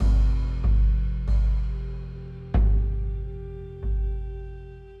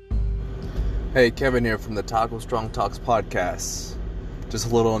Hey, Kevin here from the Taco Strong Talks podcast. Just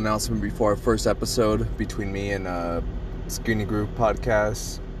a little announcement before our first episode between me and Skinny Group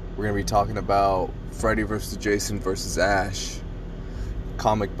podcast. We're going to be talking about Freddy vs. Jason vs. Ash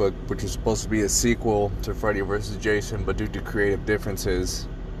comic book, which was supposed to be a sequel to Freddy vs. Jason, but due to creative differences,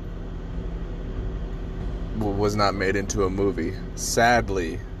 was not made into a movie.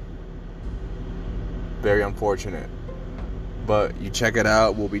 Sadly, very unfortunate. But you check it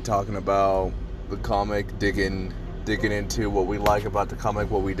out. We'll be talking about the comic, digging into what we like about the comic,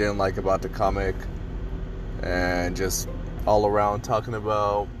 what we didn't like about the comic, and just all around talking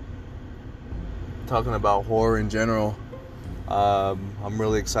about horror in general. I'm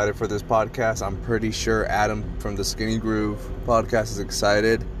really excited for this podcast. I'm pretty sure Adam from the Skinny Groove podcast is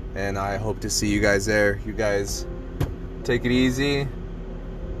excited, and I hope to see you guys there. You guys take it easy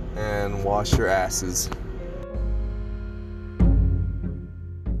and wash your asses.